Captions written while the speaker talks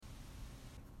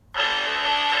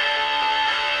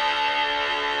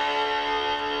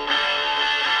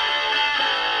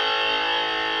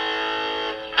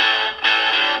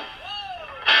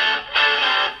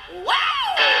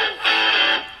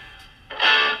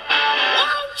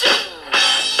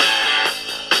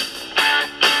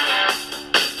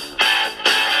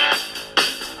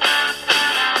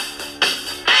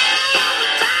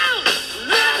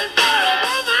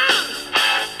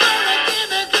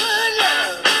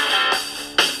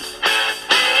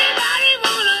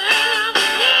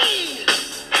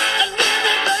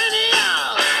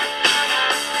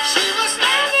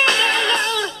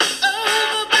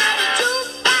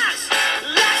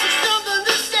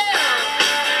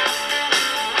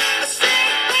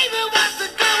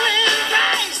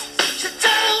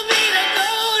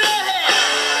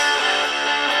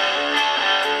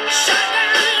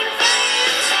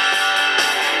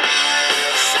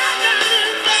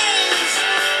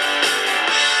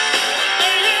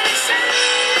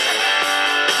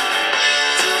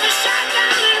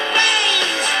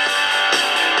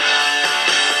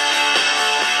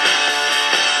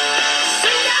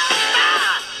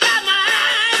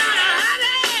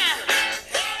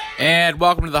And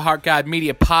welcome to the Heart God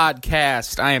Media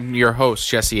Podcast. I am your host,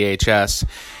 Jesse H.S.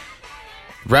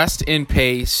 Rest in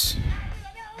peace,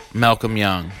 Malcolm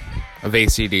Young of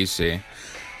AC/DC.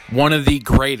 One of the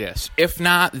greatest, if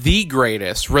not the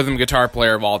greatest, rhythm guitar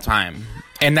player of all time.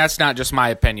 And that's not just my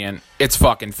opinion, it's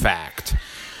fucking fact.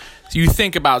 You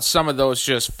think about some of those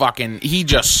he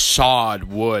just sawed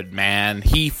wood, man.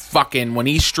 When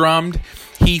he strummed,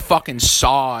 he fucking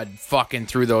sawed fucking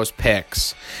through those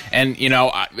picks. And,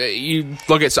 you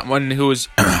look at someone who is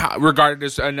regarded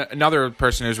as, another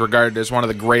person who's regarded as one of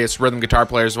the greatest rhythm guitar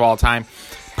players of all time,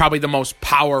 probably the most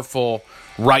powerful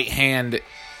right hand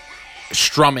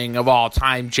strumming of all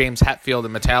time, James Hetfield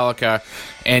in Metallica.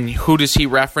 And who does he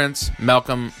reference?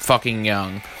 Malcolm fucking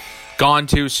Young. Gone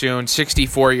too soon,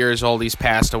 64 years old, he's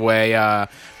passed away,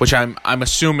 which I'm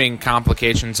assuming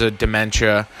complications of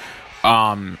dementia,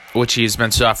 which he's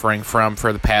been suffering from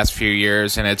for the past few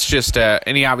years, and it's just,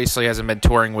 and he obviously hasn't been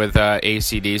touring with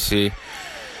AC/DC,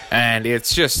 and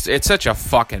it's such a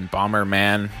fucking bummer,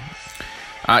 man.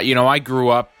 I grew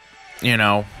up,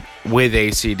 with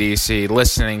AC/DC,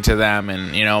 listening to them,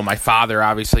 and, my father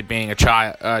obviously being a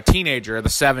teenager of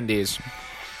the 70s,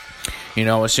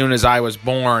 as soon as I was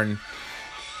born,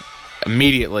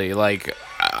 immediately, I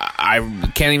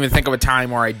can't even think of a time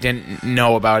where I didn't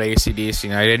know about AC/DC,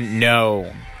 and I didn't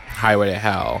know Highway to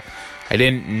Hell. I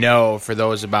didn't know For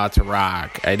Those About to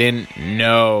Rock. I didn't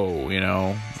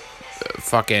know,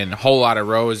 fucking Whole Lotta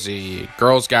Rosie,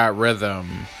 Girls Got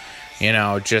Rhythm,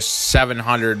 just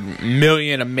 700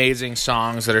 million amazing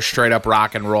songs that are straight up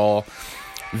rock and roll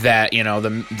that,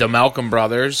 the Malcolm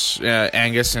brothers,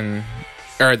 Angus and...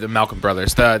 or the Malcolm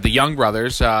brothers, the Young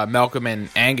brothers, Malcolm and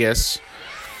Angus,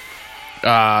 were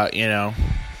at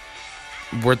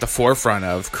the forefront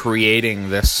of creating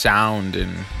this sound,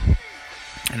 and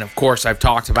of course I've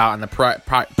talked about in the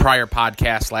prior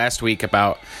podcast last week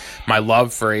about my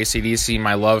love for AC/DC,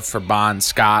 my love for Bon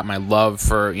Scott, my love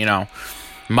for,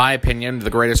 my opinion, the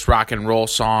greatest rock and roll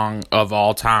song of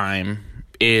all time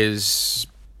is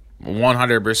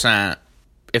 100%.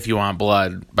 If You Want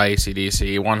Blood by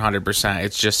AC/DC, 100%.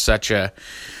 It's just such a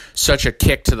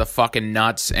kick to the fucking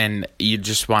nuts, and you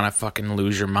just want to fucking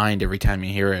lose your mind every time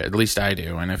you hear it. At least I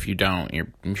do, and if you don't, you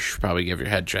should probably give your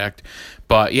head checked.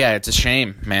 But yeah, it's a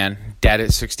shame, man. Dead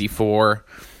at 64,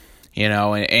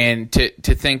 and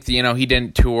to think that, he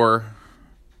didn't tour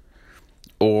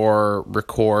or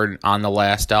record on the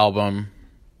last album.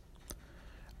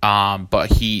 But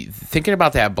thinking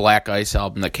about that Black Ice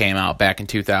album that came out back in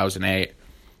 2008,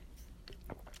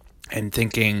 and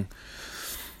thinking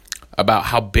about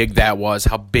how big that was,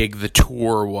 how big the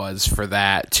tour was for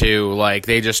that, too.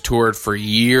 They just toured for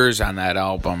years on that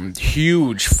album.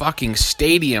 Huge fucking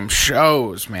stadium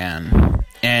shows, man.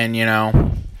 And,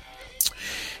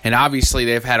 and obviously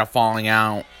they've had a falling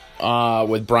out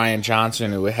with Brian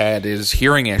Johnson, who had his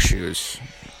hearing issues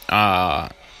a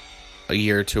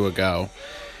year or two ago.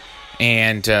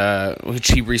 And which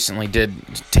he recently did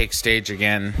take stage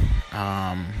again,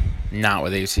 not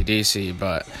with AC/DC,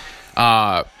 but,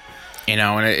 and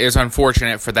it is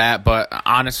unfortunate for that, but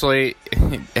honestly,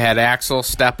 had Axl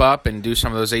step up and do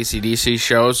some of those AC/DC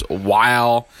shows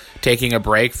while taking a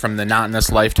break from the Not in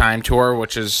This Lifetime tour,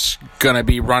 which is going to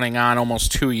be running on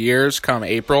almost 2 years come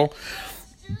April,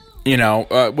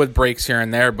 with breaks here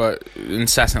and there, but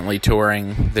incessantly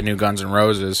touring the new Guns N'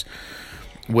 Roses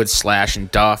with Slash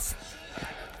and Duff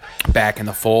back in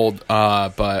the fold,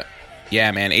 but yeah,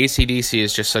 man, AC/DC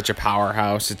is just such a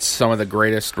powerhouse. It's some of the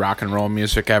greatest rock and roll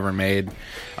music ever made,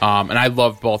 and I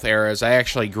love both eras. I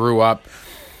actually grew up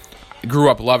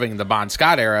loving the Bon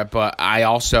Scott era, but I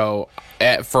also,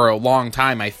 for a long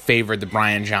time, I favored the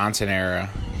Brian Johnson era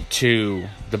to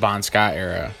the Bon Scott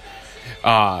era,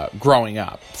 growing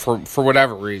up, for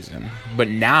whatever reason. But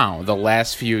now, the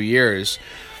last few years,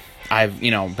 I've,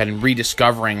 been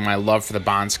rediscovering my love for the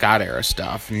Bon Scott era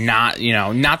stuff. Not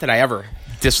that I ever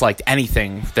disliked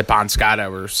anything that Bon Scott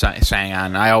ever sang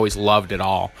on. I always loved it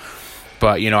all.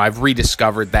 But, I've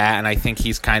rediscovered that, and I think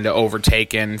he's kind of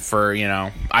overtaken for,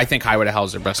 I think Highway to Hell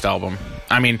is their best album.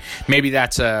 I mean, maybe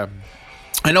that's I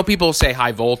know people say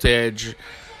High Voltage,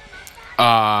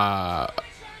 or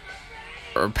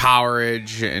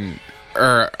Powerage, and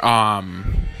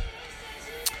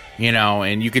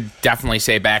you could definitely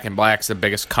say Back in Black's the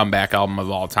biggest comeback album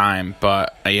of all time.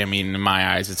 But, I mean, in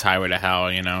my eyes, it's Highway to Hell,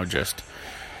 just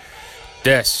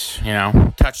this,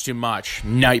 Touch Too Much,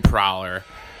 Night Prowler,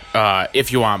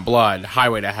 If You Want Blood,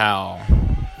 Highway to Hell,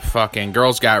 fucking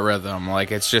Girls Got Rhythm.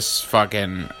 It's just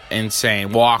fucking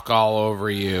insane. Walk All Over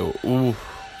You. Ooh,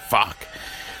 fuck.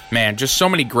 Man, just so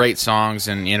many great songs.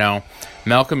 And,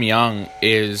 Malcolm Young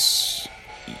is,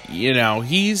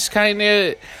 he's kind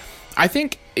of, I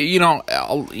think,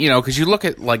 because you look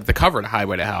at like the cover to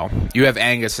Highway to Hell, you have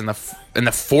Angus in the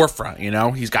forefront.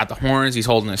 He's got the horns, he's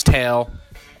holding his tail,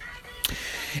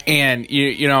 and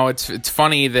it's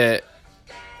funny that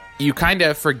you kind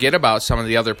of forget about some of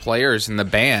the other players in the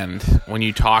band when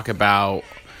you talk about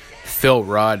Phil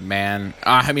Rudd, man.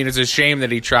 I mean, it's a shame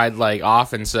that he tried like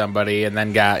offing somebody and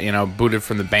then got booted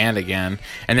from the band again.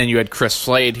 And then you had Chris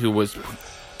Slade, who was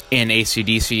in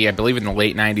AC/DC, I believe in the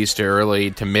late 90s to early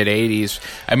to mid 80s.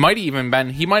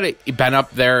 He might have been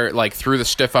up there like through the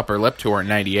Stiff Upper Lip tour in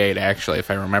 98, actually, if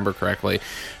I remember correctly.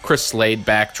 Chris Slade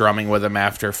back drumming with him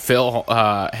after Phil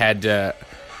had to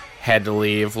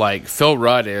leave. Like, Phil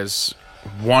Rudd is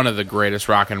one of the greatest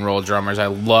rock and roll drummers. I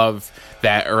love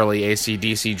that early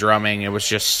AC/DC drumming. It was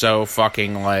just so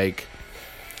fucking like,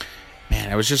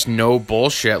 man, it was just no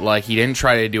bullshit. Like, he didn't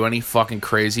try to do any fucking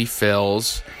crazy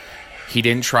fills. He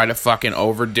didn't try to fucking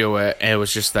overdo it. It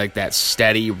was just like that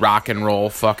steady rock and roll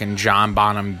fucking John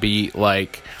Bonham beat.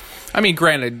 Like, I mean,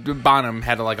 granted, Bonham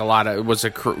had like was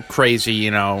a crazy,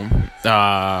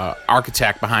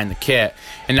 architect behind the kit.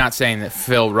 And not saying that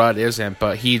Phil Rudd isn't,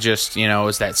 but he just,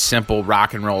 is that simple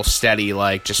rock and roll, steady,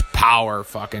 like just power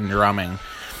fucking drumming.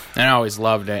 And I always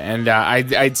loved it. And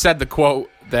I'd said the quote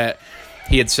that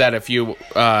he had said a few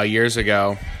years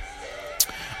ago.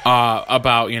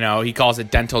 About, he calls it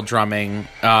dental drumming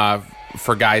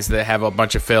for guys that have a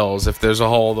bunch of fills. If there's a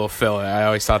hole, they'll fill it. I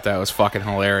always thought that was fucking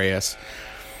hilarious.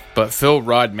 But Phil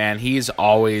Rudd, man, he's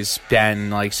always been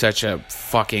like such a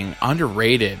fucking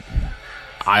underrated,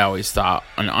 I always thought,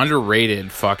 an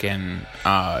underrated fucking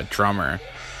drummer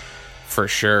for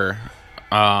sure.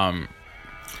 And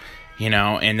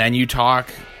then you talk,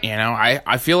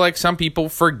 I feel like some people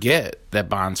forget that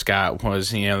Bon Scott was,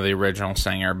 the original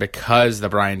singer because the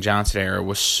Brian Johnson era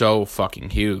was so fucking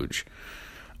huge.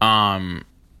 Bon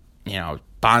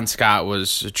Scott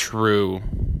was a true,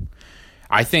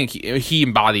 I think he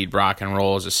embodied rock and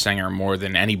roll as a singer more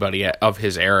than anybody of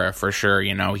his era, for sure.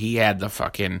 He had some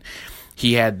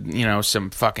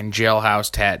fucking jailhouse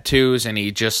tattoos, and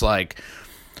he just like,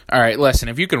 all right, listen,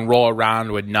 if you can roll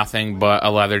around with nothing but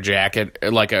a leather jacket,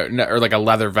 or like a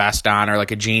leather vest on, or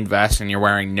like a jean vest, and you're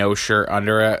wearing no shirt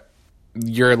under it,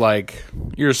 you're a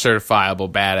certifiable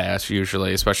badass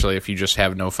usually, especially if you just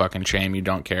have no fucking shame, you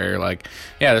don't care. You're like,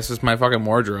 yeah, this is my fucking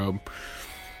wardrobe.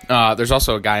 There's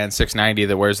also a guy on 690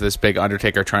 that wears this big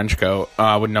Undertaker trench coat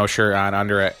with no shirt on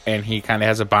under it, and he kind of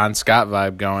has a Bon Scott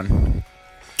vibe going,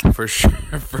 for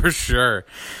sure.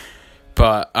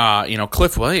 But,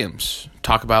 Cliff Williams,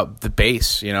 talk about the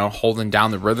bass, holding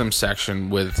down the rhythm section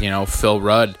with, Phil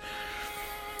Rudd,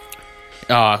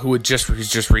 he's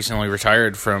just recently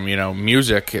retired from,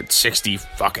 music at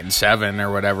 67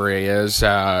 or whatever he is.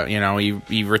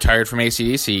 He retired from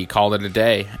AC/DC. He called it a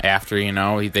day after,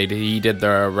 he did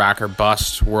the Rock or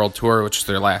Bust World Tour, which is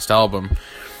their last album.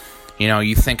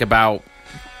 You think about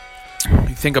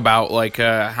like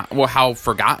how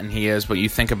forgotten he is, but you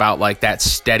think about like that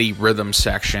steady rhythm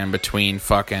section between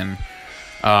fucking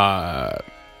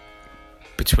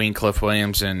between Cliff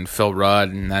Williams and Phil Rudd,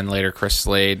 and then later Chris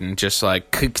Slade, and just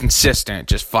like consistent,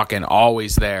 just fucking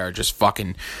always there, just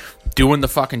fucking doing the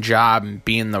fucking job and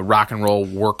being the rock and roll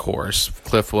workhorse.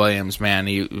 Cliff Williams, man,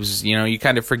 he was, you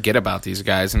kind of forget about these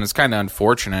guys, and it's kind of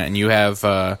unfortunate. And you have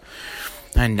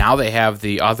and now they have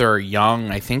the other young,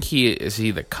 I think is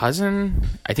he the cousin?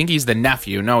 I think he's the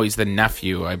nephew. No, he's the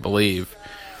nephew, I believe.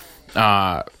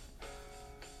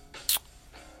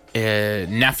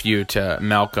 Nephew to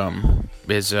Malcolm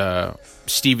is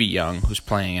Stevie Young, who's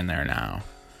playing in there now.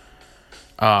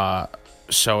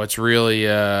 So it's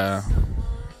really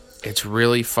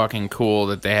fucking cool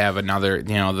that they have another,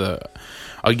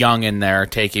 a young in there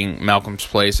taking Malcolm's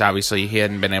place. Obviously, he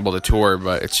hadn't been able to tour,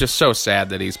 but it's just so sad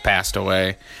that he's passed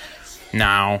away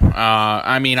now.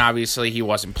 I mean, obviously, he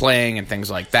wasn't playing and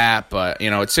things like that, but,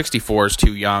 at 64 is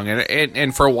too young.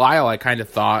 And for a while, I kind of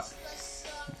thought,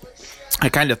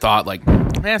 like,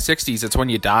 60s, it's when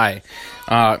you die.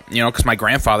 Because my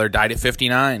grandfather died at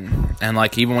 59. And,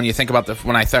 like, even when you think about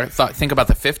think about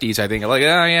the 50s, I think, like,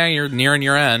 oh, yeah, you're nearing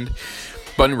your end.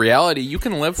 But in reality, you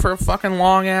can live for a fucking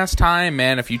long-ass time,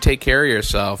 man, if you take care of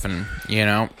yourself. And,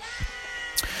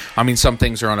 I mean, some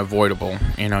things are unavoidable.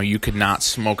 You could not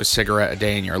smoke a cigarette a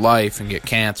day in your life and get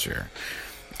cancer.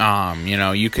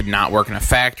 You could not work in a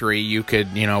factory. You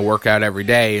could, work out every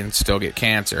day and still get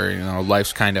cancer.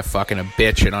 Life's kind of fucking a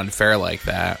bitch and unfair like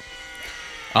that.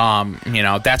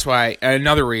 That's why,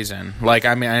 another reason, like,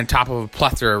 I mean, on top of a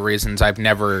plethora of reasons, I've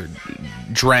never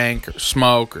drank or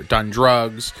smoked or done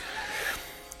drugs.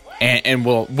 and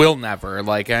will never.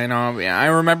 Like, I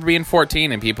remember being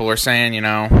 14 and people were saying,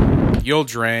 you'll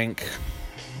drink,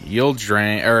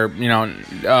 or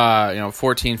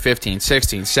 14, 15,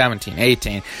 16, 17,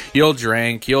 18, you'll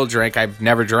drink. I've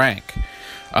never drank.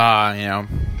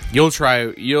 You'll try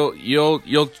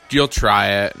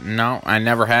it. No, I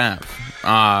never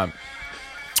have.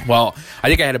 Well, I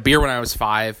think I had a beer when I was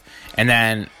 5, and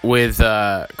then with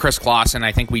Chris Clausen,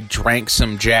 I think we drank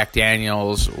some Jack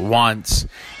Daniels once,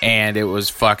 and it was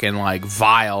fucking like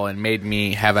vile and made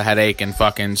me have a headache and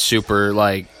fucking super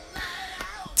like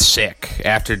sick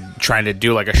after trying to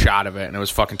do like a shot of it, and it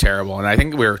was fucking terrible. And I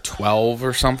think we were 12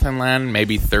 or something then,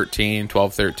 maybe 13,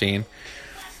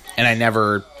 and I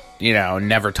never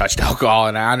touched alcohol,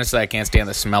 and honestly I can't stand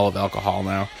the smell of alcohol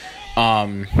now.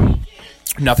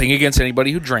 Nothing against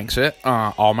anybody who drinks it.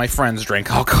 All my friends drink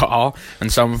alcohol,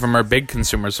 and some of them are big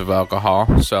consumers of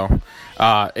alcohol, so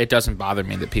it doesn't bother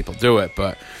me that people do it,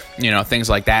 but things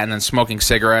like that. And then smoking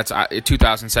cigarettes. In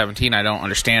 2017, I don't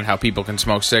understand how people can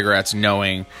smoke cigarettes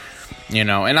knowing,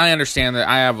 and I understand that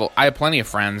I have plenty of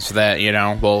friends that,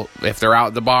 well, if they're out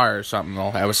at the bar or something,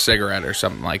 they'll have a cigarette or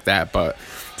something like that, but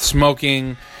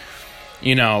smoking,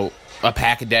 a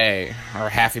pack a day or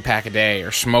half a pack a day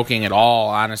or smoking at all,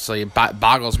 honestly,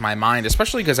 boggles my mind,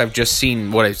 especially because I've just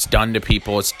seen what it's done to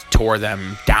people. It's tore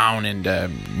them down into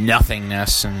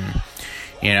nothingness, and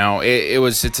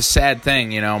it's a sad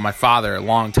thing. My father, a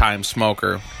long-time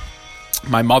smoker,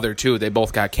 my mother too, they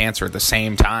both got cancer at the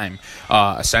same time.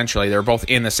 Essentially, they were both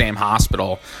in the same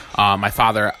hospital. My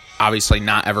father obviously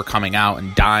not ever coming out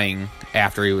and dying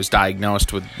after he was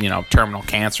diagnosed with terminal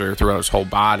cancer throughout his whole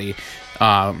body.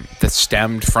 That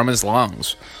stemmed from his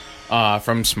lungs,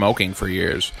 from smoking for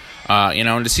years.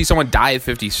 And to see someone die at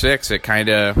 56, it kind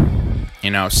of,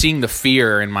 seeing the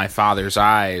fear in my father's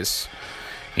eyes,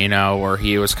 where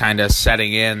he was kind of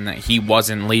setting in that he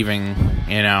wasn't leaving,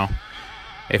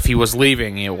 if he was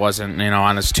leaving, it wasn't,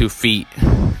 on his 2 feet.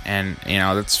 And,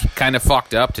 that's kind of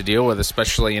fucked up to deal with,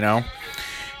 especially,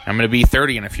 I'm going to be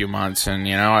 30 in a few months, and,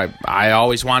 I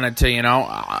always wanted to,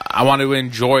 I wanted to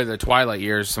enjoy the twilight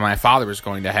years my father was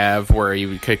going to have, where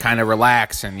he could kind of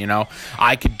relax, and,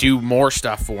 I could do more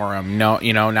stuff for him, now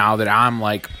that I'm,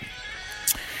 like,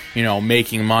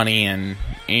 making money, and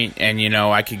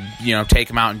I could, take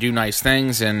him out and do nice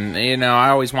things, and, I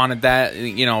always wanted that,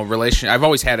 relation. I've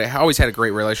always had a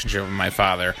great relationship with my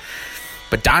father,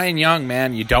 but dying young,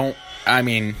 man, you got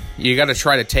to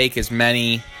try to take as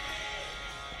many...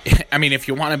 if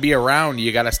you want to be around,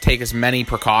 you got to take as many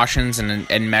precautions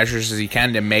and measures as you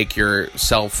can to make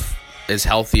yourself as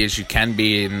healthy as you can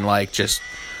be, and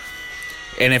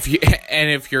if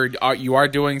you are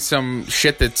doing some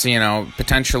shit that's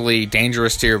potentially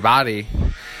dangerous to your body,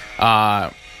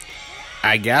 I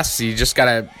guess you just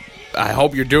gotta. I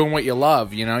hope you're doing what you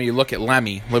love. You look at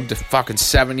Lemmy, lived to fucking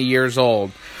 70 years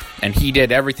old, and he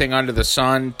did everything under the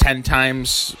sun 10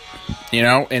 times.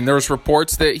 And there's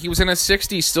reports that he was in his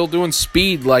 60s still doing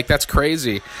speed. Like, that's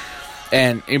crazy.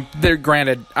 And they're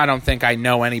granted, I don't think I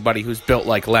know anybody who's built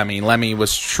like Lemmy. Lemmy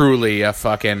was truly a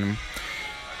rock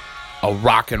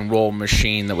and roll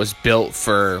machine that was built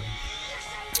for...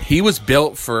 He was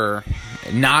built for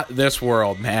not this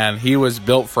world, man. He was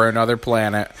built for another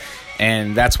planet.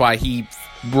 And that's why he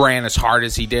ran as hard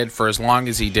as he did for as long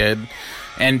as he did.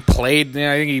 And played,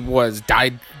 I think he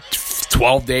died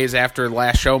 12 days after the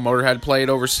last show Motorhead played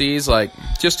overseas. Like,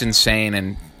 just insane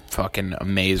and fucking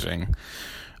amazing.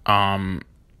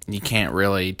 You can't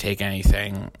really take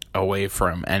anything away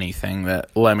from anything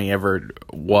that Lemmy ever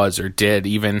was or did,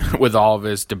 even with all of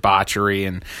his debauchery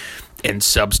and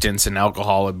substance and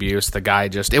alcohol abuse. The guy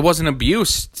just, it wasn't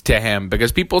abuse to him,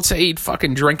 because people would say he'd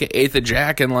fucking drink an eighth of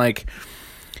Jack and like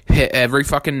hit every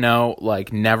fucking note,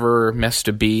 like never missed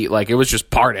a beat. Like, it was just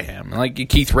part of him. Like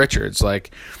Keith Richards,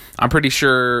 like, I'm pretty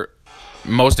sure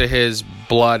most of his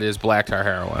blood is black tar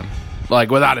heroin, like,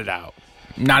 without a doubt.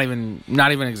 Not even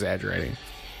exaggerating.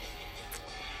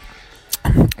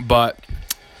 But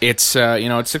it's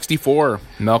it's 64.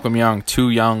 Malcolm Young, too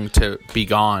young to be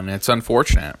gone. It's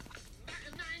unfortunate.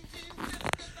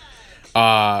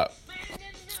 But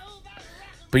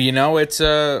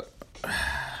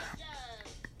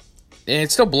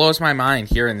it still blows my mind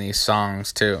hearing these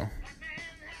songs too.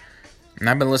 And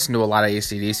I've been listening to a lot of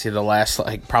AC/DC the last,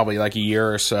 probably a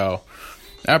year or so.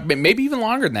 Maybe even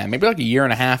longer than that. Maybe a year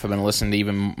and a half I've been listening to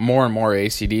even more and more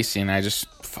AC/DC, and I just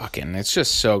it's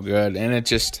just so good. And it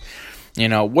just,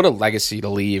 what a legacy to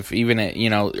leave. Even at,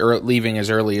 leaving as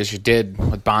early as you did,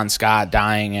 with Bon Scott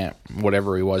dying at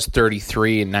whatever he was,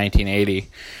 33 in 1980.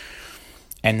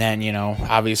 And then,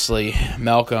 obviously,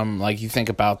 Malcolm, you think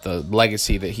about the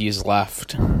legacy that he's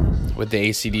left. with the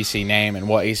AC/DC name and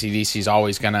what AC/DC is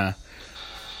always gonna,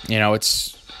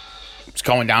 it's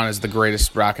going down as the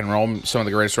greatest rock and roll, some of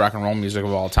the greatest rock and roll music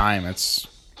of all time. It's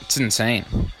insane.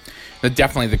 They're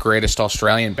definitely the greatest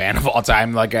Australian band of all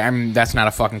time. That's not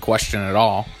a fucking question at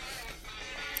all.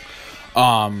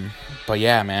 But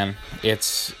yeah, man,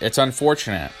 it's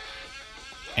unfortunate,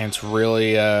 and it's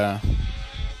really, you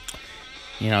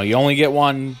only get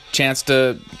one chance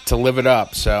to live it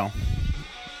up. So,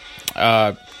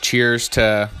 cheers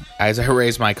to, as I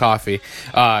raise my coffee,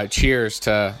 cheers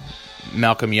to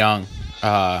Malcolm Young.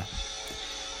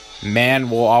 Man,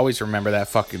 we'll always remember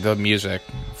the music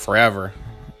forever.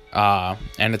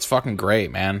 And it's fucking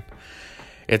great, man.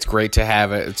 It's great to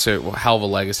have it. It's a hell of a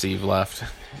legacy you've left.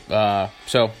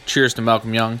 So cheers to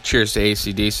Malcolm Young. Cheers to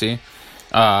AC/DC.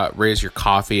 Raise your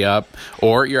coffee up,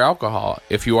 or your alcohol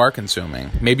if you are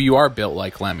consuming. Maybe you are built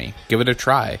like Lemmy. Give it a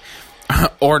try.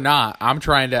 Or not. I'm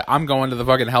going to the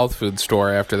fucking health food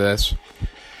store after this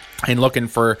and looking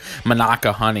for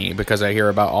Monaca honey because I hear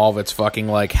about all of its fucking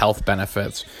health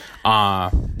benefits.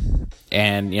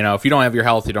 And if you don't have your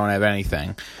health, you don't have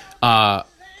anything. Then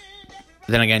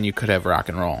again, you could have rock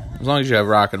and roll. As long as you have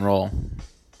rock and roll,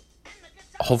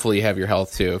 hopefully you have your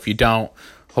health too. If you don't,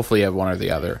 hopefully you have one or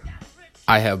the other.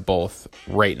 I have both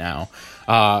right now.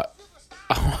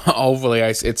 Hopefully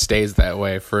it stays that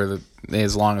way for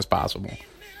as long as possible.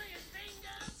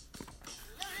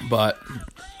 But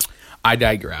I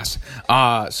digress.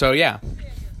 So yeah,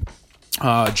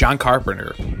 John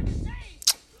Carpenter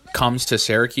comes to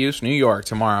Syracuse, New York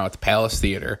tomorrow at the Palace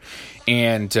Theater,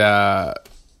 and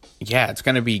it's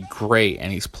going to be great.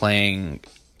 And he's playing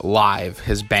live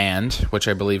his band, which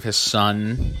I believe his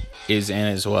son is in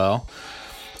as well.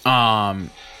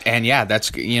 And yeah,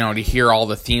 that's, to hear all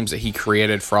the themes that he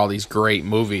created for all these great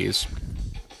movies.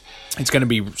 It's going to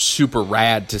be super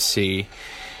rad to see,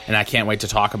 and I can't wait to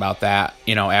talk about that,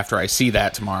 after I see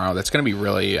that tomorrow. That's going to be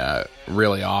really,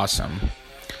 really awesome.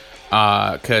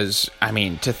 Because,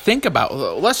 to think about,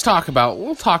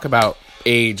 we'll talk about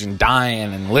age and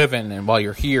dying and living and while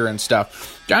you're here and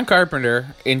stuff. John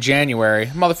Carpenter, in January,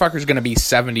 motherfucker's going to be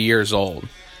 70 years old.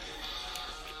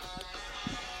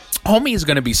 Homie is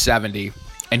going to be 70,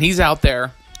 and he's out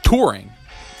there touring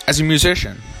as a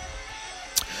musician,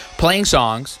 playing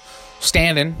songs,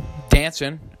 standing,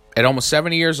 dancing at almost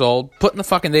 70 years old, putting the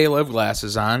fucking They Live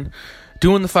glasses on,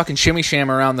 doing the fucking shimmy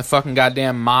sham around the fucking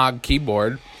goddamn Moog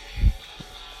keyboard,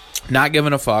 not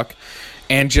giving a fuck,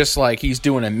 and just he's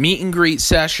doing a meet and greet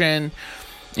session,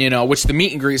 which the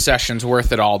meet and greet session's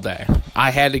worth it all day.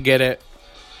 I had to get it.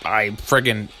 I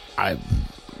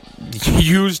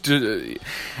used the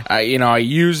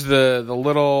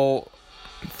little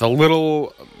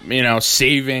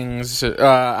savings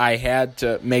I had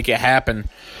to make it happen.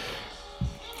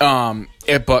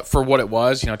 But for what it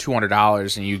was,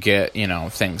 $200, and you get,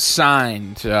 things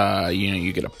signed,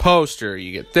 you get a poster,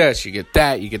 you get this, you get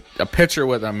that, you get a picture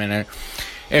with them, and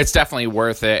it's definitely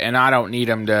worth it. And I don't need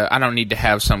to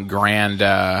have some grand,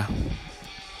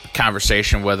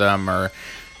 conversation with them, or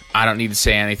I don't need to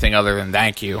say anything other than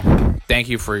thank you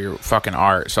for your fucking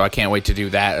art. So I can't wait to do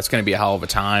that. It's going to be a hell of a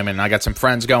time. And I got some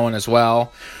friends going as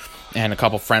well, and a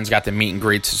couple friends got the meet and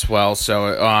greets as well.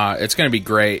 So it's going to be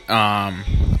great.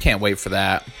 Can't wait for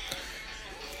that.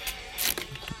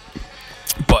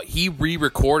 But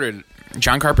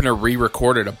John Carpenter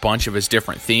re-recorded a bunch of his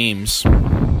different themes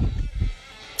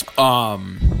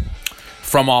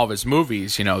from all of his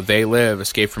movies. They Live,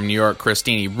 Escape from New York,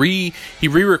 Christine. He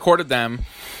re-recorded them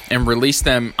and released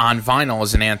them on vinyl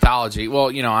as an anthology.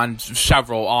 Well, on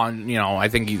several, I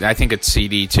think it's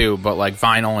CD too, but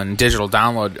vinyl and digital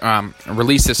download.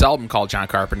 Released this album called John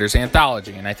Carpenter's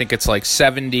Anthology, and I think it's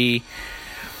 70,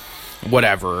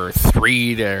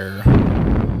 3 to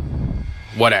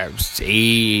whatever,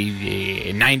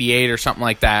 98 or something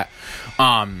like that.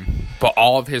 But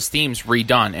all of his themes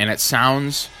redone, and it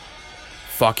sounds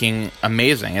fucking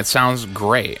amazing. It sounds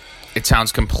great. It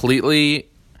sounds completely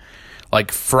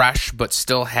fresh, but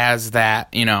still has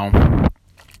that, John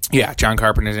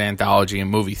Carpenter's Anthology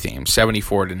and movie theme,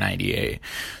 74 to 98.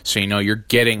 So, you're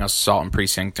getting Assault on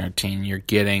Precinct 13, you're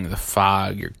getting The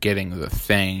Fog, you're getting The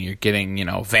Thing, you're getting,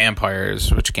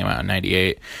 Vampires, which came out in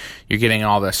 98. You're getting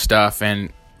all this stuff,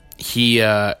 and he,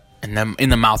 In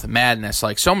the Mouth of Madness,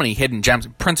 so many hidden gems.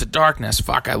 Prince of Darkness,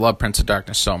 fuck, I love Prince of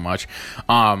Darkness so much.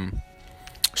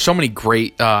 So many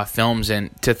great films, and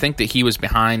to think that he was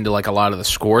behind a lot of the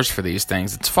scores for these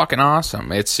things, it's fucking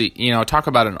awesome. It's, talk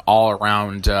about an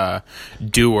all-around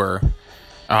doer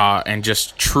and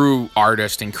just true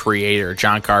artist and creator,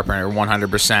 John Carpenter,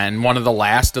 100%. And one of the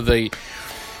last of the,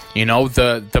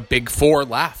 the big four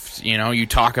left. You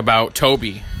talk about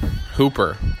Toby,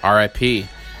 Hooper, R.I.P.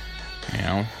 You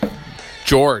know,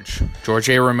 George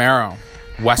A. Romero,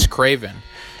 Wes Craven.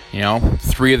 You know,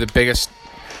 three of the biggest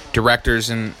directors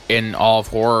in all of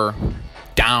horror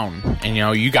down. And, you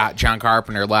know, you got John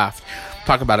Carpenter left.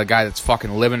 Talk about a guy that's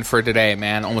fucking living for today,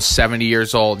 man. Almost 70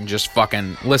 years old and just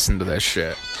fucking listen to this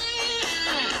shit.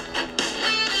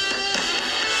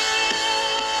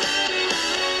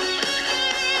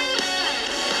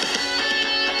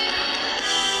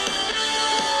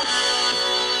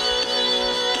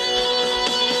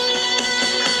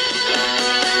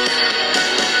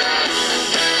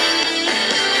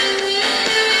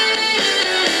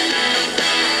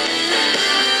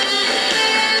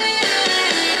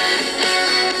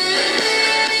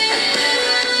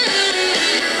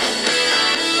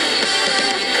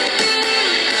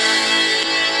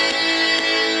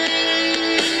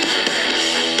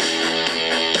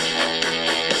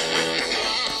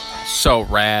 So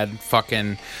rad,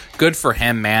 fucking good for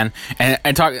him, man.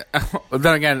 And talk.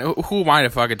 Then again, who am I to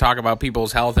fucking talk about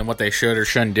people's health and what they should or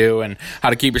shouldn't do and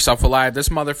how to keep yourself alive? This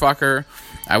motherfucker,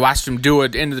 I watched him do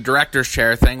it into the director's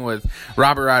chair thing with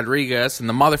Robert Rodriguez, and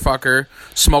the motherfucker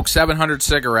smoked 700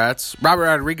 cigarettes. Robert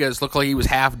Rodriguez looked like he was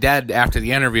half dead after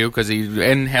the interview because he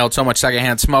inhaled so much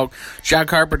secondhand smoke. John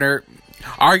Carpenter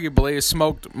arguably has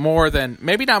smoked more than,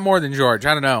 maybe not more than George.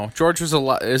 I don't know. George was a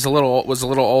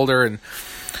little older, and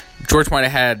George might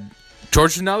have had.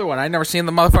 George is another one. I'd never seen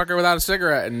the motherfucker without a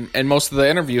cigarette in most of the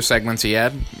interview segments he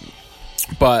had.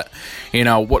 But, you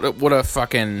know, what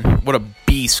a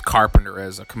beast Carpenter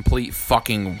is. A complete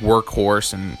fucking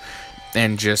workhorse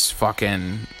and just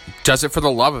fucking does it for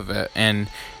the love of it. And,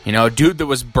 you know, a dude that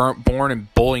was born in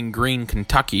Bowling Green,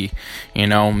 Kentucky, you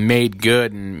know, made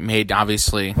good and made,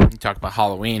 obviously, you talk about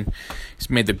Halloween, he's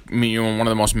made one of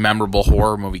the most memorable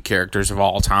horror movie characters of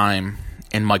all time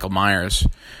in Michael Myers.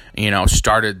 You know,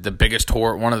 started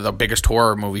one of the biggest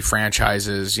horror movie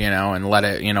franchises, you know, and let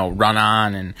it, you know, run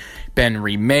on and been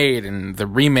remade. And the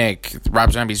remake,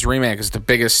 Rob Zombie's remake, is the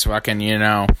biggest fucking, you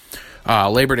know,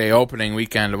 Labor Day opening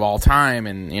weekend of all time.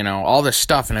 And, you know, all this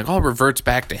stuff. And it all reverts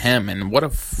back to him. And what a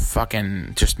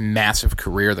fucking just massive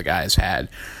career the guy's had.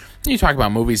 You talk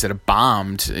about movies that have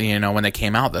bombed, you know, when they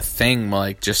came out, The Thing,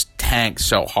 like, just tanked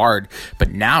so hard.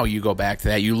 But now you go back to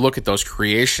that, you look at those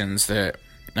creations that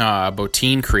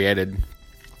Bottin created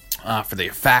for the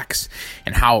effects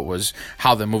and how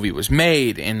the movie was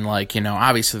made, and, like, you know,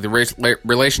 obviously the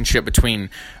relationship between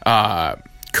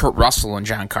Kurt Russell and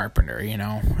John Carpenter, you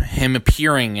know, him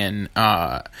appearing in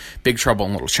Big Trouble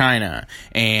in Little China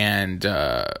and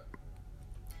The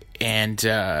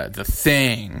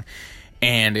Thing,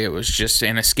 and it was just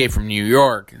an Escape from New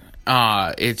York.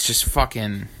 It's just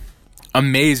fucking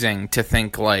amazing to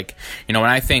think, like, you know, when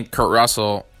I think Kurt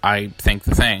Russell, I think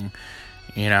The Thing,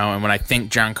 you know, and when I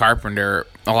think John Carpenter,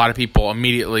 a lot of people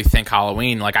immediately think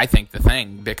Halloween. Like, I think The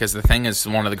Thing, because The Thing is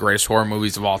one of the greatest horror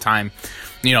movies of all time.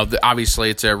 You know,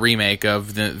 obviously it's a remake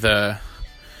of the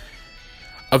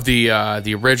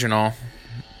original,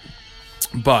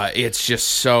 but it's just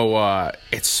so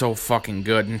it's so fucking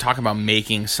good. And talking about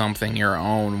making something your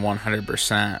own,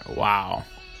 100%. Wow.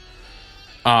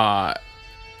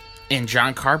 And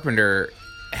John Carpenter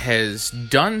has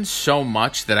done so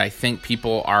much that I think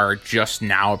people are just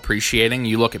now appreciating.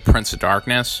 You look at Prince of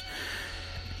Darkness,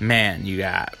 man, you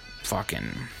got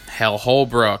fucking Hal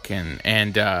Holbrook and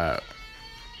in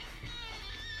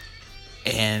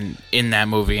that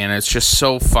movie, and it's just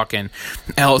so fucking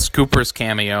Alice Cooper's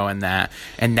cameo in that,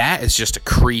 and that is just a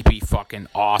creepy fucking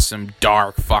awesome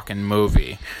dark fucking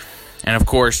movie. And, of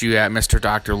course, you got Mr.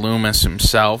 Dr. Loomis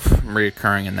himself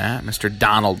reoccurring in that. Mr.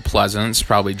 Donald Pleasance,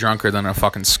 probably drunker than a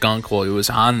fucking skunk while he was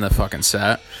on the fucking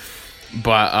set.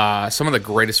 But some of the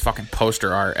greatest fucking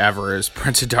poster art ever is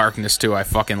Prince of Darkness 2. I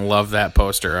fucking love that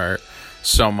poster art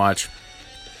so much.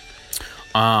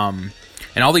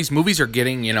 And all these movies are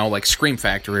getting, you know, like Scream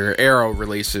Factory or Arrow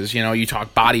releases. You know, you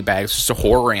talk Body Bags, just a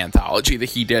horror anthology that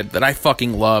he did that I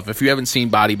fucking love. If you haven't seen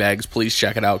Body Bags, please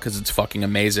check it out because it's fucking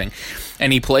amazing.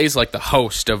 And he plays like the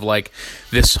host of like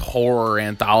this horror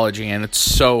anthology, and it's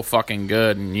so fucking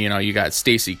good. And, you know, you got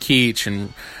Stacy Keach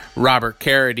and Robert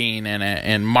Carradine in it,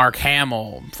 and Mark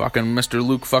Hamill, fucking Mr.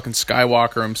 Luke fucking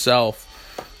Skywalker himself.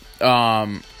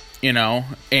 You know,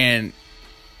 and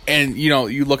you know,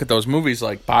 you look at those movies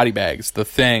like Body Bags, The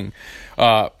Thing,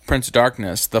 Prince of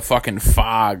Darkness, The fucking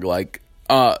Fog, like,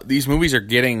 these movies are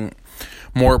getting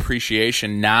more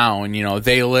appreciation now, and, you know,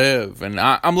 they live, and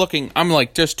I'm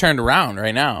like, just turned around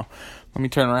right now. Let me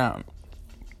turn around.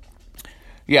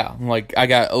 Yeah, like I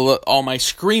got all my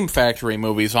Scream Factory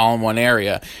movies all in one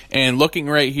area. And looking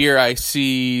right here, I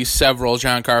see several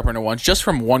John Carpenter ones just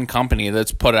from one company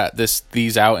that's put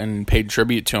these out and paid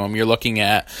tribute to him. You're looking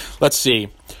at, let's see,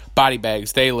 Body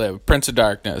Bags, They Live, Prince of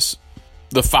Darkness,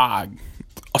 The Fog,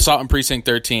 Assault on Precinct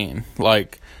 13.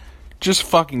 Like, just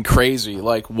fucking crazy.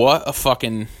 Like, what a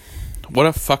fucking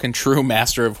true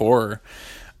master of horror.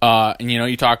 And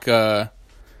you talk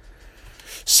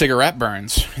Cigarette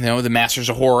Burns, the Masters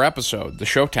of Horror episode, the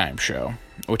Showtime show,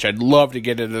 which I'd love to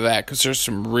get into that because there's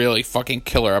some really fucking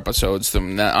killer episodes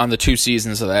on the 2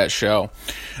 seasons of that show.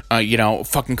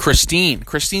 Fucking Christine.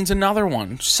 Christine's another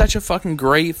one. Such a fucking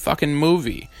great fucking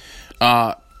movie.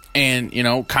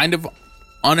 And, kind of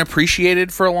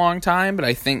unappreciated for a long time, but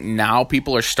I think now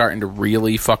people are starting to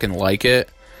really fucking like it.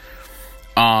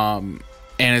 And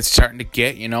it's starting to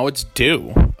get, it's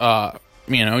due.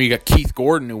 You got Keith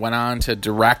Gordon, who went on to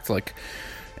direct, like,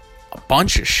 a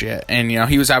bunch of shit. And,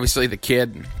 he was obviously the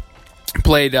kid.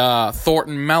 Played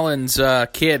Thornton Mellon's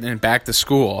kid in Back to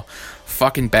School.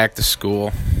 Fucking Back to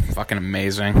School. Fucking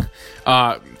amazing.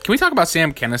 Can we talk about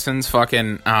Sam Kinnison's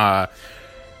fucking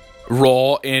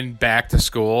role in Back to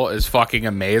School is fucking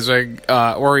amazing.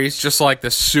 Where he's just, like,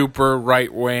 the super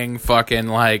right-wing fucking,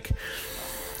 like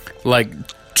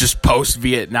just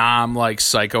post-Vietnam, like,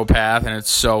 psychopath, and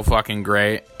it's so fucking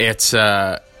great. It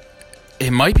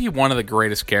might be one of the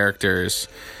greatest characters,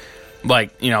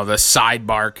 like, the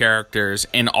sidebar characters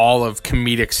in all of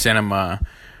comedic cinema,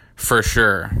 for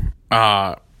sure.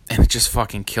 And it just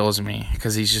fucking kills me,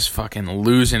 because he's just fucking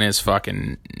losing his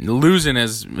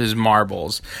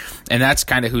marbles. And that's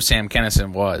kind of who Sam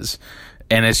Kinison was.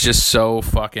 And it's just so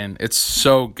fucking, it's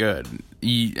so good.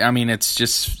 It's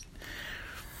just...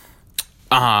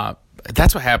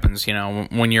 that's what happens,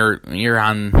 when you're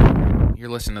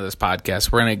listening to this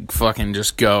podcast. We're gonna fucking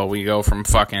just go. We go from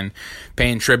fucking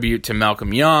paying tribute to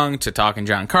Malcolm Young to talking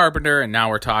John Carpenter, and now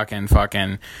we're talking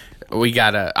fucking. I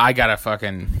gotta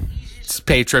fucking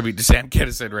pay tribute to Sam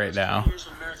Kinison right now. Years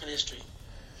of American history.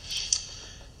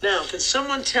 Now, can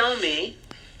someone tell me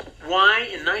why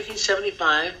in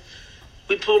 1975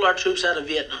 we pulled our troops out of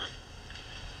Vietnam?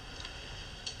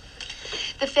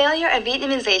 The failure of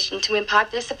Vietnamization to win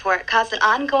popular support caused an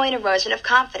ongoing erosion of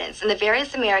confidence in the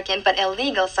various American but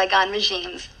illegal Saigon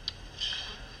regimes.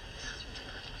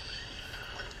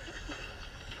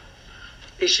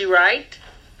 Is she right?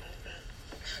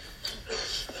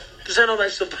 Because I know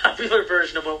that's the popular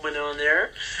version of what went on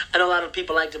there. I know a lot of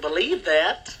people like to believe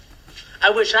that. I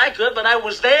wish I could, but I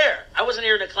was there. I wasn't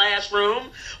here in the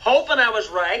classroom, hoping I was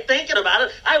right, thinking about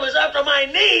it. I was up to my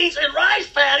knees in rice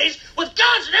paddies with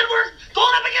guns, and then we're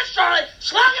going up against Charlie,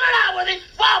 slugging it out with him,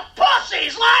 while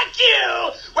pussies like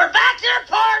you were back there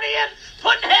partying,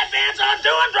 putting headbands on,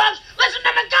 doing drugs, listening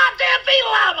to the goddamn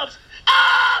Beatle albums.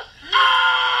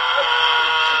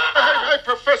 Hey,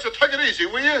 Professor, take it easy,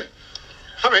 will you?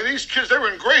 These kids, they were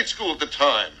in grade school at the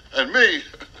time. And me,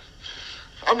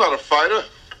 I'm not a fighter.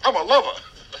 I'm a lover.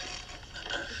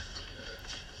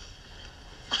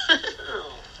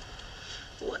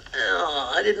 Well,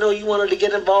 I didn't know you wanted to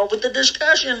get involved with the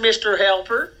discussion, Mr.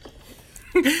 Helper.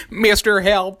 Mr.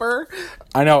 Helper.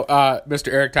 I know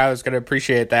Mr. Eric Tyler's going to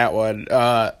appreciate that one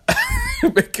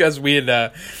because we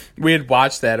had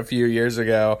watched that a few years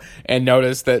ago and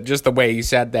noticed that just the way he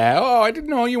said that, I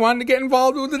didn't know you wanted to get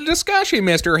involved with the discussion,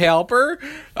 Mr. Helper.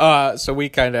 So we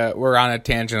kind of were on a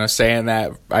tangent of saying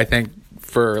that, I think,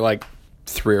 for like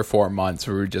 3 or 4 months.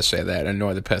 We would just say that and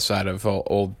annoy the piss out of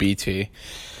old BT.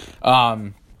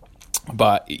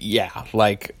 But yeah,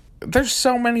 like, there's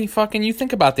so many fucking, you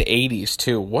think about the 80s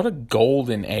too. What a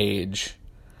golden age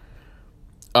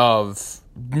of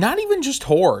not even just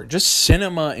horror, just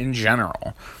cinema in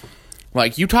general.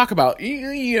 Like, you talk about,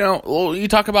 you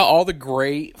talk about all the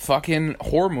great fucking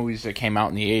horror movies that came out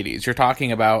in the 80s. You're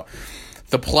talking about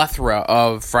the plethora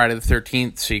of Friday the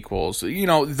 13th sequels.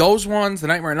 Those ones, the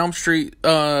Nightmare on Elm Street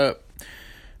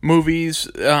movies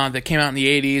that came out in the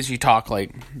 80s. You talk,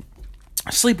 like,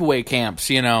 sleepaway camps,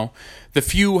 the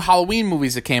few Halloween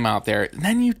movies that came out there. And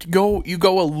then you go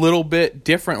a little bit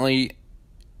differently,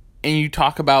 and you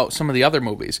talk about some of the other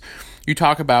movies. You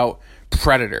talk about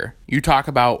Predator. You talk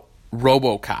about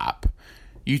RoboCop.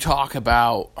 You talk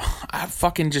about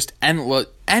fucking just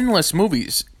endless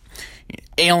movies.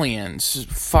 Aliens,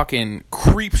 fucking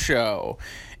Creepshow,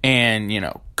 and,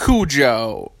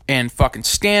 Cujo, and fucking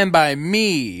Stand By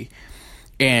Me,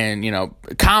 and,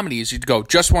 comedies, you'd go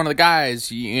Just One of the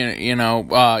Guys,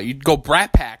 you'd go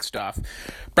Brat Pack stuff,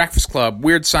 Breakfast Club,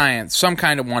 Weird Science, Some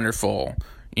Kind of Wonderful,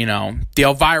 You know, the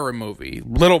Elvira movie,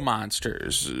 Little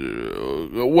Monsters,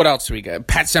 what else do we got?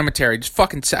 Pet Sematary, just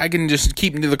fucking, I can just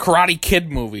keep into the Karate Kid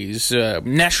movies,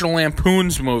 National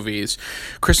Lampoon's movies.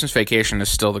 Christmas Vacation is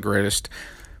still the greatest,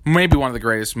 maybe one of the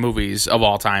greatest movies of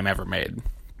all time ever made.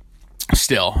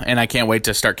 Still, and I can't wait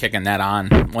to start kicking that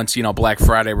on. Once, you know, Black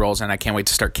Friday rolls in, I can't wait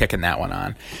to start kicking that one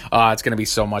on. It's going to be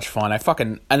so much fun.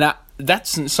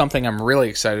 That's something I'm really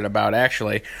excited about,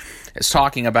 actually. Is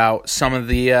talking about some of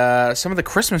the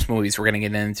Christmas movies we're going to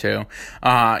get into.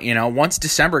 You know, once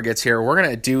December gets here, we're going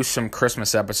to do some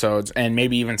Christmas episodes and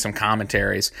maybe even some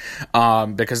commentaries,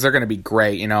 because they're going to be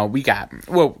great. You know,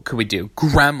 what could we do?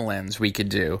 Gremlins we could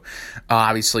do.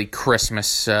 Obviously,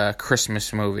 Christmas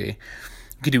movie.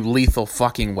 We could do Lethal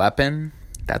Fucking Weapon.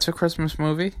 That's a Christmas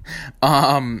movie.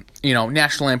 You know,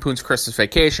 National Lampoon's Christmas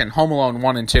Vacation, Home Alone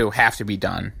 1 and 2 have to be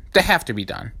done. They have to be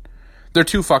done. They're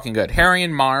too fucking good. Harry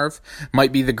and Marv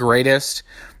might be the greatest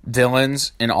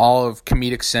villains in all of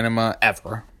comedic cinema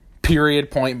ever.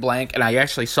 Period, point blank. And I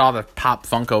actually saw the Pop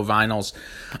Funko vinyls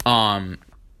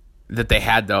that they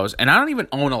had those. And I don't even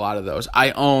own a lot of those.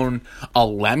 I own a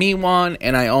Lemmy one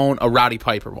and I own a Roddy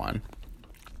Piper one.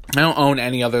 I don't own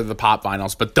any other of the Pop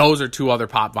vinyls, but those are two other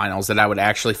Pop vinyls that I would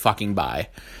actually fucking buy.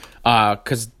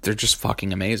 Because they're just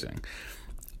fucking amazing.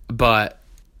 But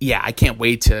yeah, I can't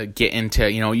wait to get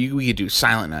into, you know, we could do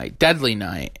Silent Night, Deadly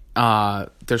Night.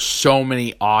 There's so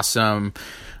many awesome,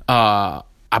 I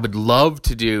would love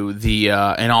to do the,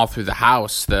 and All Through the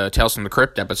House, the Tales from the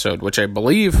Crypt episode, which I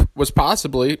believe was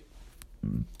possibly,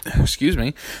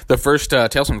 the first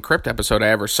Tales from the Crypt episode I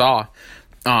ever saw.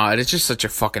 It's just such a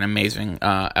fucking amazing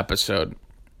episode,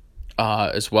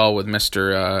 as well, with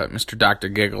Mr. Dr.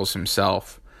 Giggles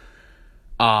himself.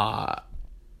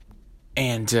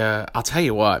 And I'll tell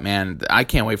you what, man, I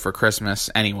can't wait for Christmas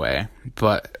anyway,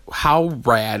 but how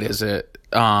rad is it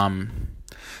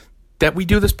that we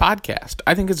do this podcast?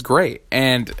 I think it's great,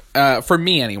 and for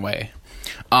me anyway.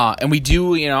 And we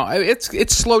do, you know,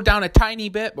 it's slowed down a tiny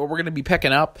bit, but we're going to be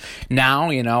picking up now.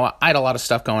 You know, I had a lot of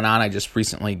stuff going on. I just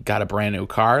recently got a brand new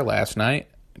car last night.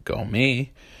 Go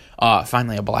me.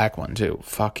 Finally a black one too.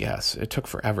 Fuck yes. It took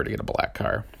forever to get a black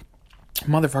car.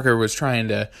 Motherfucker was trying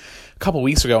to, a couple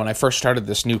weeks ago when I first started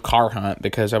this new car hunt,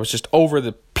 because I was just over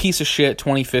the piece of shit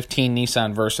 2015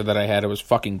 Nissan Versa that I had. It was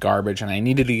fucking garbage, and I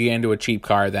needed to get into a cheap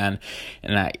car then,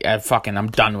 and I'm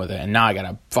done with it, and now I got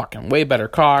a fucking way better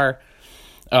car.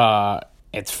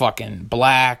 It's fucking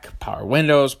black, power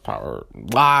windows, power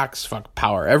locks,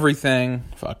 power everything,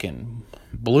 fucking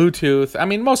Bluetooth. I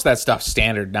mean, most of that stuff's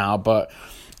standard now, but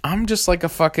I'm just like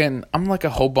I'm like a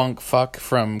hobunk fuck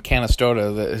from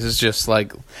Canastota that is just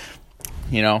like,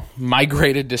 you know,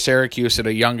 migrated to Syracuse at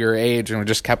a younger age and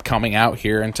just kept coming out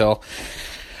here until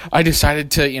I decided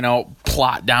to, you know,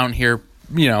 plot down here,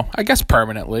 you know, I guess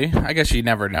permanently. I guess you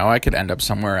never know. I could end up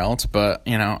somewhere else, but,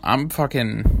 you know,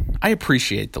 I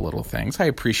appreciate the little things. I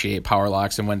appreciate power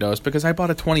locks and windows because I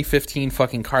bought a 2015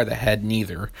 fucking car that had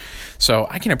neither. So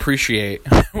I can appreciate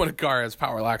when a car has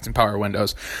power locks and power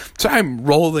windows. So I'm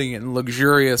rolling in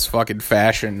luxurious fucking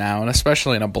fashion now, and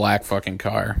especially in a black fucking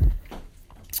car.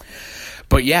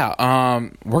 But yeah,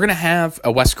 we're going to have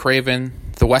the Wes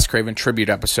Craven tribute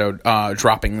episode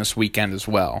dropping this weekend as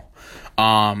well.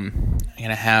 I'm going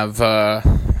to have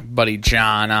buddy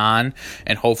John on,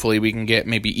 and hopefully we can get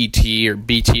maybe ET or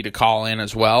BT to call in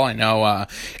as well. I know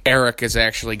Eric is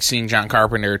actually seeing John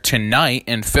Carpenter tonight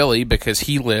in Philly because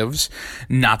he lives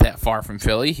not that far from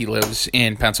Philly. He lives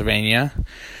in Pennsylvania.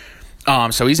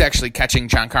 So he's actually catching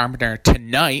John Carpenter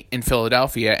tonight in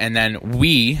Philadelphia, and then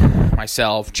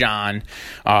myself, John,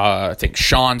 I think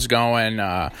Sean's going,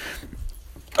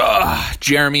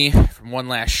 Jeremy from One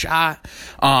Last Shot.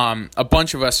 A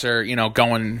bunch of us are, you know,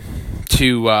 going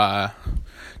to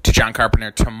John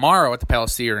Carpenter tomorrow at the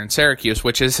Palace Theater in Syracuse,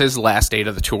 which is his last date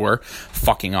of the tour.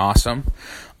 Fucking awesome.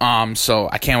 So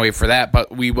I can't wait for that,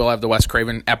 but we will have the Wes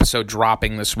Craven episode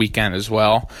dropping this weekend as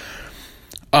well.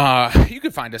 You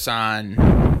can find us on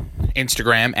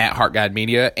Instagram at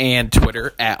HeartGuideMedia and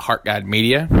Twitter at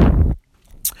HeartGuideMedia.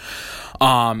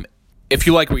 If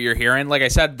you like what you're hearing, like I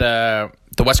said, the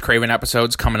Wes Craven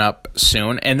episode's coming up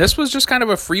soon, and this was just kind of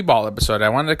a free ball episode. I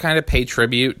wanted to kind of pay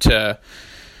tribute to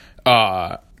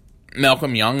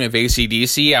Malcolm Young of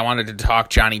AC/DC. I wanted to talk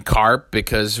Johnny Carp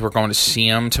because we're going to see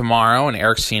him tomorrow, and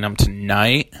Eric's seeing him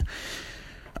tonight.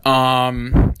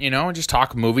 You know, just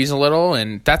talk movies a little,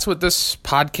 and that's what this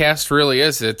podcast really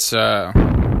is. It's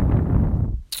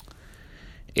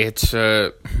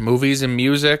movies and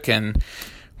music, and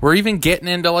We're even getting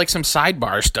into like some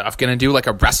sidebar stuff. Going to do like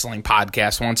a wrestling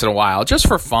podcast once in a while, just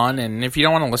for fun. And if you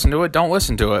don't want to listen to it, don't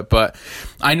listen to it. But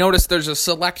I noticed there's a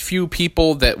select few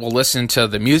people that will listen to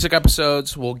the music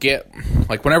episodes. We'll get,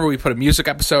 like, whenever we put a music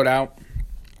episode out,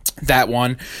 that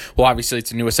one, well, obviously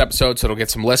it's the newest episode, so it'll get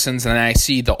some listens. And then I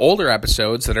see the older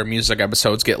episodes that are music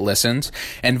episodes get listens,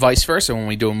 and vice versa. When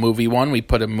we do a movie one, we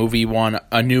put a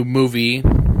new movie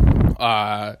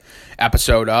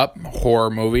episode up,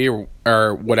 horror movie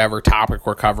or whatever topic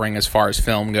we're covering as far as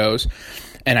film goes,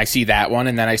 and I see that one,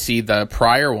 and then I see the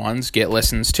prior ones get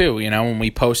listens too. You know, when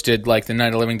we posted like the Night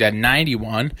of the Living Dead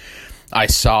 91, I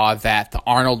saw that the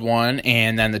Arnold one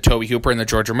and then the Tobe Hooper and the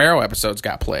George Romero episodes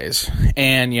got plays,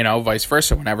 and, you know, vice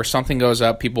versa. Whenever something goes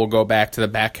up, people will go back to the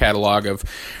back catalog of,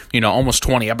 you know, almost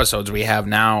 20 episodes we have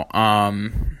now.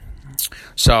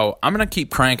 So I'm gonna keep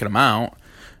cranking them out.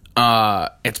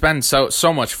 It's been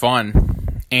so much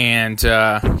fun, and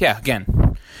yeah,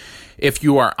 again, if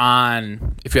you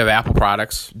have Apple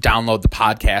products, download the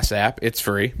podcast app. It's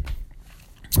free.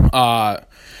 Go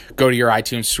to your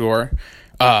iTunes store,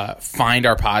 find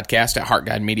our podcast at Heart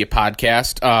Guide Media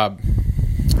Podcast.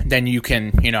 Then you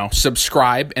can, you know,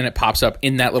 subscribe, and it pops up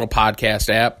in that little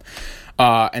podcast app.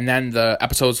 And then the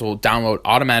episodes will download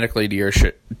automatically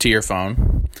to your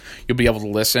phone. You'll be able to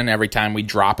listen every time we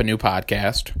drop a new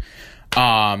podcast.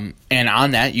 And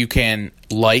on that, you can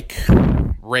like,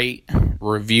 rate,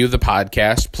 review the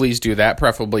podcast. Please do that,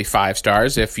 preferably 5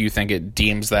 stars if you think it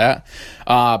deems that.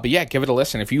 But yeah, give it a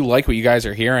listen. If you like what you guys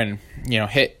are hearing, you know,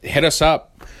 hit us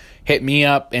up, hit me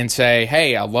up and say,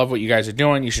 hey, I love what you guys are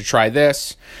doing. You should try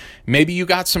this. Maybe you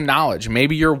got some knowledge.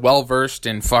 Maybe you're well-versed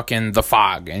in fucking The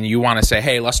Fog, and you want to say,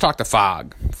 hey, let's talk The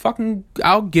Fog.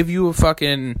 I'll give you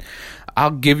some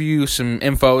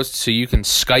info so you can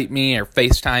Skype me or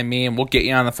FaceTime me, and we'll get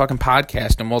you on the fucking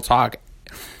podcast, and we'll talk.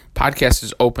 Podcast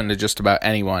is open to just about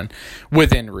anyone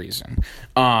within reason.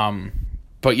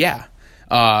 But yeah.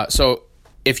 So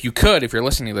if you're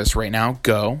listening to this right now,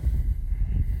 go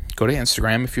to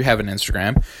Instagram. If you have an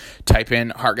Instagram, type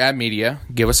in Heart Guide Media,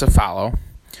 give us a follow.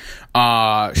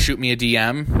 Shoot me a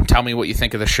DM. Tell me what you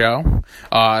think of the show.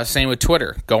 Same with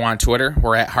Twitter. Go on Twitter.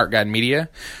 We're at Heart Guide Media.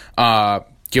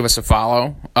 Give us a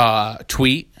follow.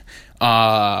 Tweet.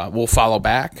 We'll follow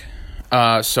back.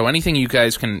 So anything you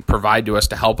guys can provide to us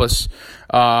to help us,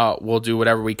 we'll do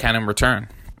whatever we can in return.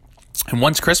 And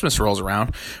once Christmas rolls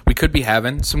around, we could be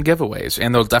having some giveaways,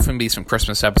 and there'll definitely be some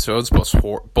Christmas episodes,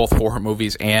 both horror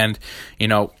movies and, you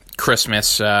know,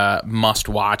 Christmas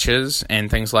must-watches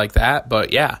and things like that.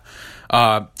 But yeah,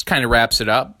 it kind of wraps it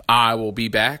up. I will be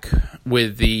back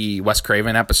with the Wes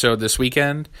Craven episode this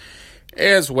weekend,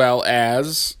 as well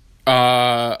as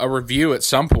a review at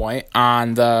some point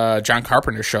on the John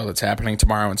Carpenter show that's happening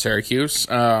tomorrow in Syracuse.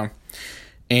 Yeah,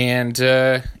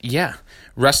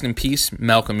 rest in peace,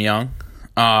 Malcolm Young.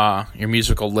 Your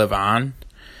music will live on,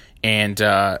 and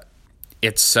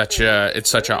it's such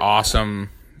a awesome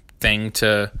thing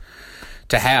to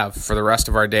have for the rest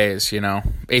of our days. You know,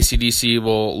 AC/DC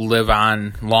will live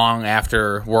on long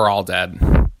after we're all dead,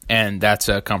 and that's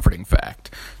a comforting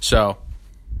fact. So,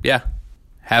 yeah,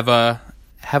 have a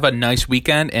nice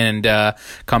weekend, and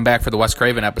come back for the Wes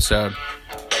Craven episode.